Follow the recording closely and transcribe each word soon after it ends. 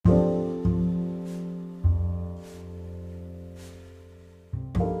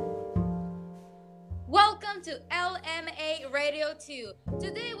welcome to LMA Radio 2.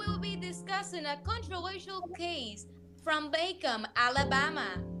 Today we will be discussing a controversial case from Macomb,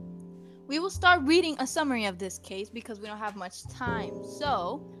 Alabama. We will start reading a summary of this case because we don't have much time.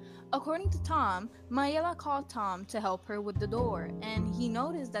 So, according to Tom, Mayela called Tom to help her with the door, and he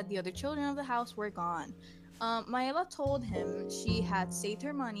noticed that the other children of the house were gone. Mayela told him she had saved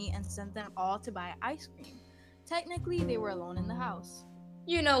her money and sent them all to buy ice cream. Technically, they were alone in the house.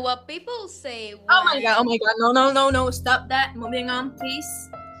 You know what people say when... Oh my god, no, stop that. Moving on, please.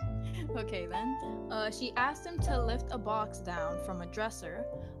 Okay, then. She asked him to lift a box down from a dresser.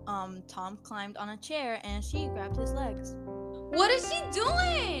 Tom climbed on a chair and she grabbed his legs. What is she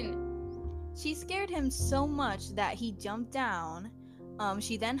doing? She scared him so much that he jumped down.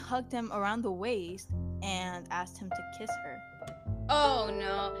 She then hugged him around the waist and asked him to kiss her. Oh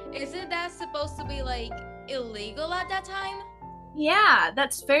no, isn't that supposed to be like illegal at that time? Yeah,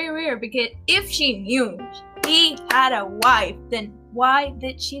 that's very weird because if she knew he had a wife, then why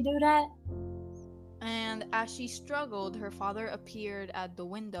did she do that? And as she struggled, her father appeared at the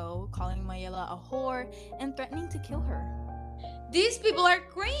window, calling Mayela a whore and threatening to kill her. These people are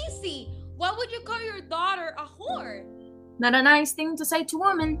crazy! Why would you call your daughter a whore? Not a nice thing to say to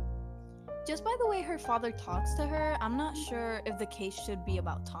women. Just by the way her father talks to her, I'm not sure if the case should be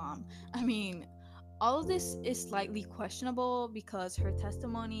about Tom. I mean, all of this is slightly questionable because her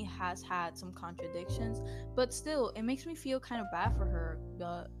testimony has had some contradictions, but still, it makes me feel kind of bad for her.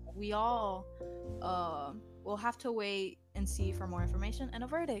 But we all will have to wait and see for more information and a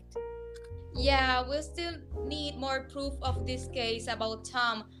verdict. Yeah, we still need more proof of this case about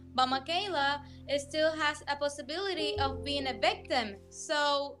Tom, but Michaela still has a possibility of being a victim,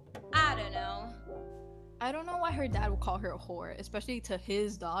 so I don't know. I don't know why her dad would call her a whore, especially to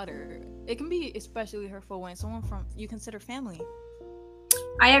his daughter. It can be especially hurtful when someone from you consider family.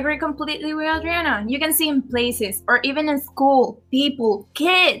 I agree completely with Adriana. You can see in places or even in school, people,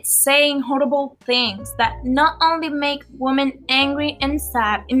 kids saying horrible things that not only make women angry and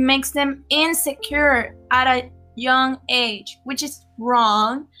sad, it makes them insecure at a young age, which is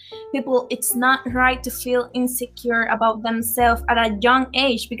wrong. People, it's not right to feel insecure about themselves at a young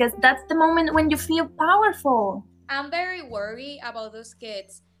age because that's the moment when you feel powerful. I'm very worried about those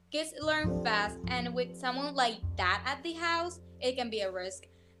kids. Kids learn fast, and with someone like that at the house, it can be a risk.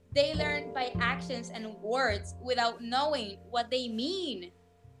 They learn by actions and words without knowing what they mean.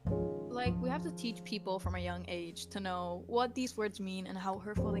 Like, we have to teach people from a young age to know what these words mean and how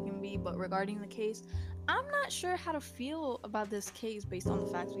hurtful they can be, but regarding the case, I'm not sure how to feel about this case based on the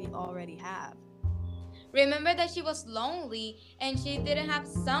facts we already have. Remember that she was lonely and she didn't have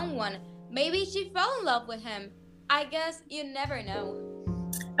someone. Maybe she fell in love with him. I guess you never know.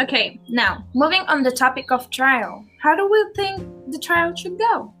 Okay, now, moving on the topic of trial. How do we think the trial should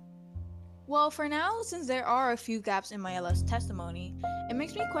go? Well, for now, since there are a few gaps in Mayela's testimony, it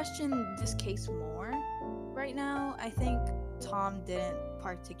makes me question this case more. Right now, I think Tom didn't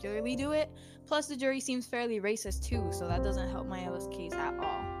particularly do it. Plus, the jury seems fairly racist too, so that doesn't help Mayela's case at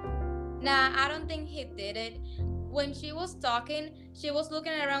all. Nah, I don't think he did it. When she was talking, she was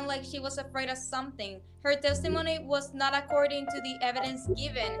looking around like she was afraid of something. Her testimony was not according to the evidence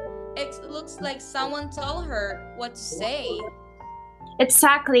given. It looks like someone told her what to say.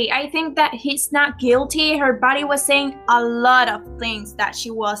 Exactly. I think that he's not guilty. Her body was saying a lot of things that she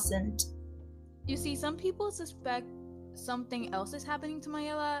wasn't. You see, some people suspect something else is happening to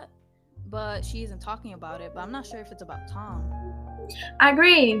Mayela, but she isn't talking about it. But I'm not sure if it's about Tom. I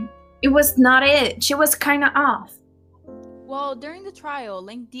agree. It was not it. She was kind of off. Well, during the trial,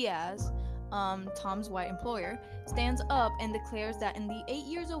 Link Diaz, Tom's white employer, stands up and declares that in the 8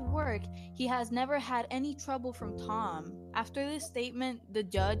 years of work, he has never had any trouble from Tom. After this statement, the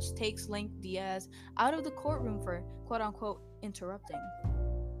judge takes Link Diaz out of the courtroom for quote-unquote interrupting.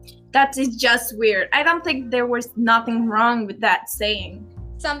 That is just weird. I don't think there was nothing wrong with that saying.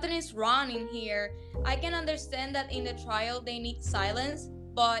 Something is wrong in here. I can understand that in the trial they need silence,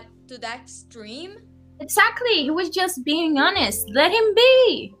 but to that extreme? Exactly. He was just being honest. Let him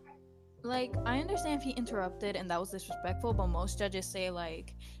be. Like, I understand if he interrupted and that was disrespectful, but most judges say,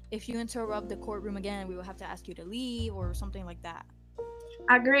 like, if you interrupt the courtroom again, we will have to ask you to leave or something like that.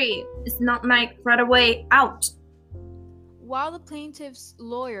 Agree. It's not like right away out. While the plaintiff's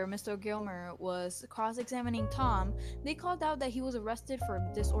lawyer, Mr. Gilmer, was cross-examining Tom, they called out that he was arrested for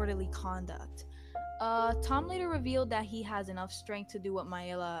disorderly conduct. Tom later revealed that he has enough strength to do what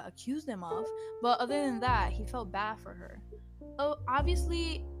Mayela accused him of, but other than that, he felt bad for her.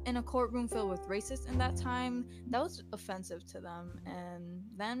 Obviously, in a courtroom filled with racists in that time, that was offensive to them, and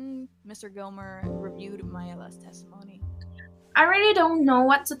then Mr. Gilmer reviewed Mayela's testimony. I really don't know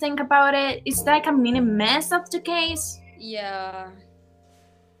what to think about it. It's like a mini mess of the case. Yeah.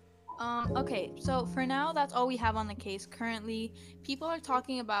 Okay, so for now, that's all we have on the case currently. People are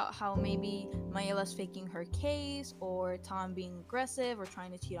talking about how maybe Mayela's faking her case, or Tom being aggressive or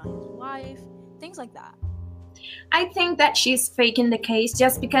trying to cheat on his wife, things like that. I think that she's faking the case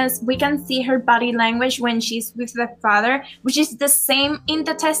just because we can see her body language when she's with the father, which is the same in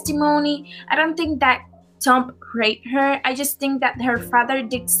the testimony. I don't think that Tom raped her. I just think that her father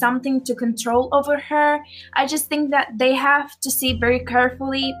did something to control over her. I just think that they have to see very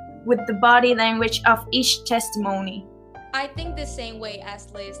carefully with the body language of each testimony. I think the same way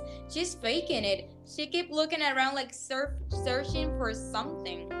as Liz. She's faking it. She kept looking around like searching for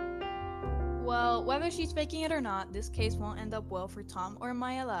something. Well, whether she's faking it or not, this case won't end up well for Tom or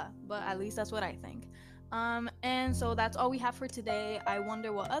Mayela, but at least that's what I think. And so that's all we have for today. I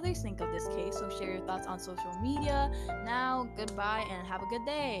wonder what others think of this case, so share your thoughts on social media. Now, goodbye and have a good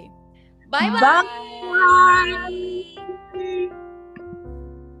day. Bye-bye.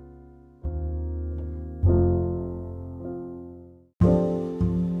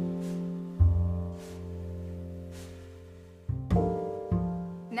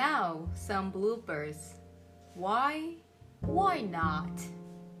 Now, some bloopers. Why? Why not?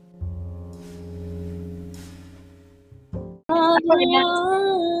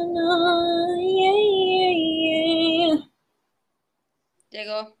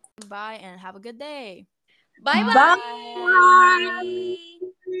 Llegó. Goodbye and have a good day. Bye-bye.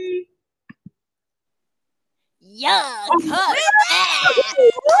 Yeah, cut.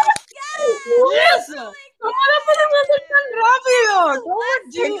 Eso. ¿Cómo lo podemos hacer tan rápido?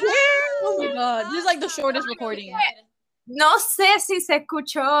 Oh my god, this is like the shortest recording. No sé si se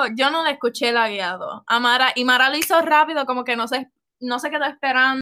escuchó, yo no la escuché lagueado. Y Mara lo hizo rápido, como que no se quedó esperando.